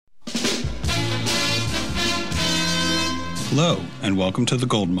Hello, and welcome to The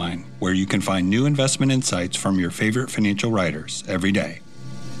Gold Mine, where you can find new investment insights from your favorite financial writers every day.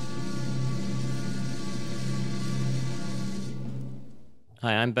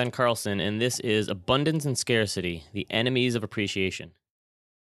 Hi, I'm Ben Carlson, and this is Abundance and Scarcity, the Enemies of Appreciation.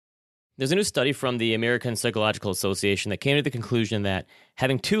 There's a new study from the American Psychological Association that came to the conclusion that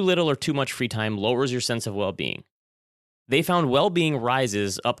having too little or too much free time lowers your sense of well-being. They found well-being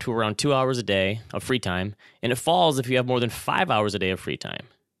rises up to around 2 hours a day of free time, and it falls if you have more than 5 hours a day of free time.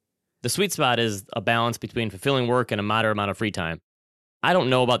 The sweet spot is a balance between fulfilling work and a moderate amount of free time. I don't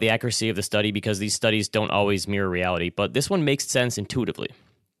know about the accuracy of the study because these studies don't always mirror reality, but this one makes sense intuitively.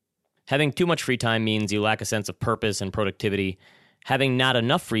 Having too much free time means you lack a sense of purpose and productivity. Having not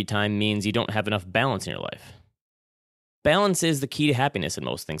enough free time means you don't have enough balance in your life. Balance is the key to happiness in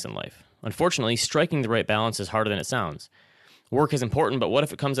most things in life. Unfortunately, striking the right balance is harder than it sounds. Work is important, but what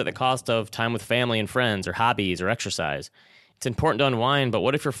if it comes at the cost of time with family and friends, or hobbies, or exercise? It's important to unwind, but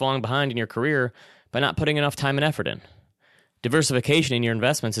what if you're falling behind in your career by not putting enough time and effort in? Diversification in your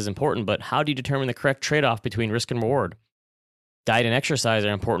investments is important, but how do you determine the correct trade-off between risk and reward? Diet and exercise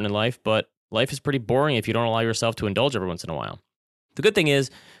are important in life, but life is pretty boring if you don't allow yourself to indulge every once in a while. The good thing is,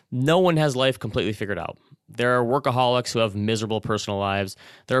 no one has life completely figured out. There are workaholics who have miserable personal lives.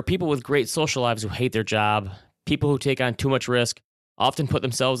 There are people with great social lives who hate their job. People who take on too much risk often put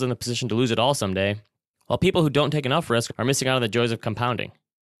themselves in the position to lose it all someday, while people who don't take enough risk are missing out on the joys of compounding.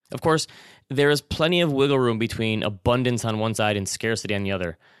 Of course, there is plenty of wiggle room between abundance on one side and scarcity on the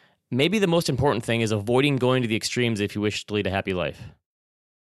other. Maybe the most important thing is avoiding going to the extremes if you wish to lead a happy life.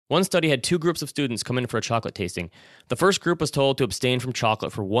 One study had two groups of students come in for a chocolate tasting. The first group was told to abstain from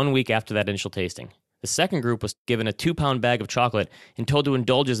chocolate for 1 week after that initial tasting. The second group was given a 2-pound bag of chocolate and told to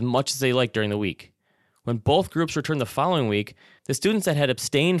indulge as much as they liked during the week. When both groups returned the following week, the students that had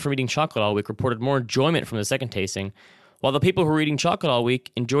abstained from eating chocolate all week reported more enjoyment from the second tasting, while the people who were eating chocolate all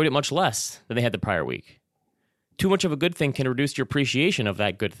week enjoyed it much less than they had the prior week. Too much of a good thing can reduce your appreciation of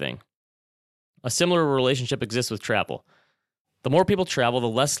that good thing. A similar relationship exists with travel. The more people travel, the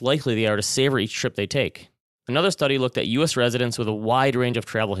less likely they are to savor each trip they take. Another study looked at U.S. residents with a wide range of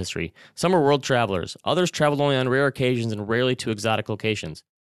travel history. Some were world travelers. Others traveled only on rare occasions and rarely to exotic locations.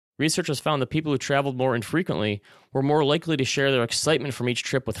 Researchers found that people who traveled more infrequently were more likely to share their excitement from each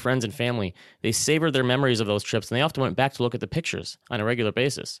trip with friends and family. They savored their memories of those trips, and they often went back to look at the pictures on a regular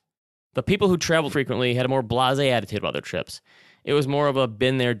basis. The people who traveled frequently had a more blasé attitude about their trips. It was more of a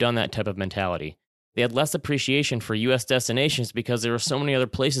been there, done that type of mentality. They had less appreciation for U.S. destinations because there were so many other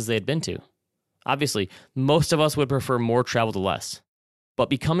places they had been to. Obviously, most of us would prefer more travel to less.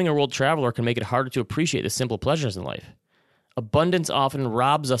 But becoming a world traveler can make it harder to appreciate the simple pleasures in life. Abundance often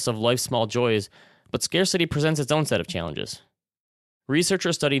robs us of life's small joys, but scarcity presents its own set of challenges.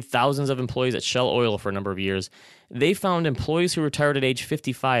 Researchers studied thousands of employees at Shell Oil for a number of years. They found employees who retired at age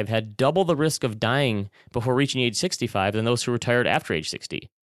 55 had double the risk of dying before reaching age 65 than those who retired after age 60.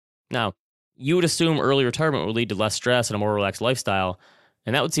 Now, you would assume early retirement would lead to less stress and a more relaxed lifestyle,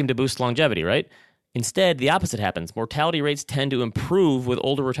 and that would seem to boost longevity, right? Instead, the opposite happens. Mortality rates tend to improve with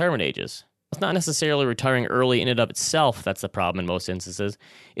older retirement ages. It's not necessarily retiring early in and of itself that's the problem in most instances.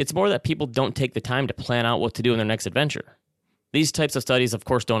 It's more that people don't take the time to plan out what to do in their next adventure. These types of studies, of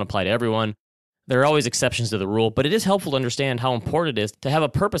course, don't apply to everyone. There are always exceptions to the rule, but it is helpful to understand how important it is to have a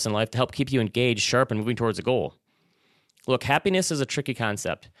purpose in life to help keep you engaged, sharp, and moving towards a goal. Look, happiness is a tricky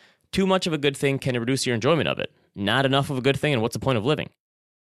concept. Too much of a good thing can reduce your enjoyment of it. Not enough of a good thing, and what's the point of living?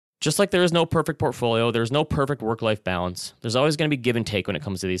 Just like there is no perfect portfolio, there's no perfect work-life balance. There's always going to be give and take when it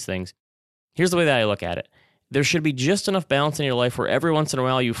comes to these things. Here's the way that I look at it. There should be just enough balance in your life where every once in a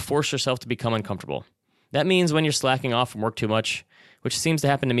while you force yourself to become uncomfortable. That means when you're slacking off from work too much, which seems to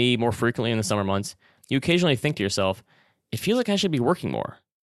happen to me more frequently in the summer months, you occasionally think to yourself, it feels like I should be working more.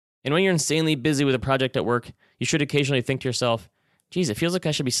 And when you're insanely busy with a project at work, you should occasionally think to yourself, geez, it feels like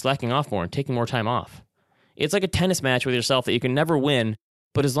I should be slacking off more and taking more time off. It's like a tennis match with yourself that you can never win,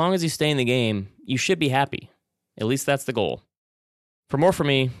 but as long as you stay in the game, you should be happy. At least that's the goal. For more from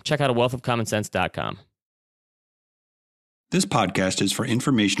me, check out wealthofcommonsense.com. This podcast is for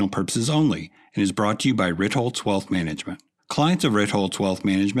informational purposes only and is brought to you by Ritholtz Wealth Management. Clients of Ritholtz Wealth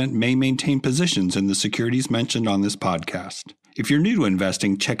Management may maintain positions in the securities mentioned on this podcast. If you're new to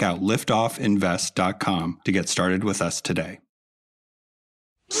investing, check out liftoffinvest.com to get started with us today.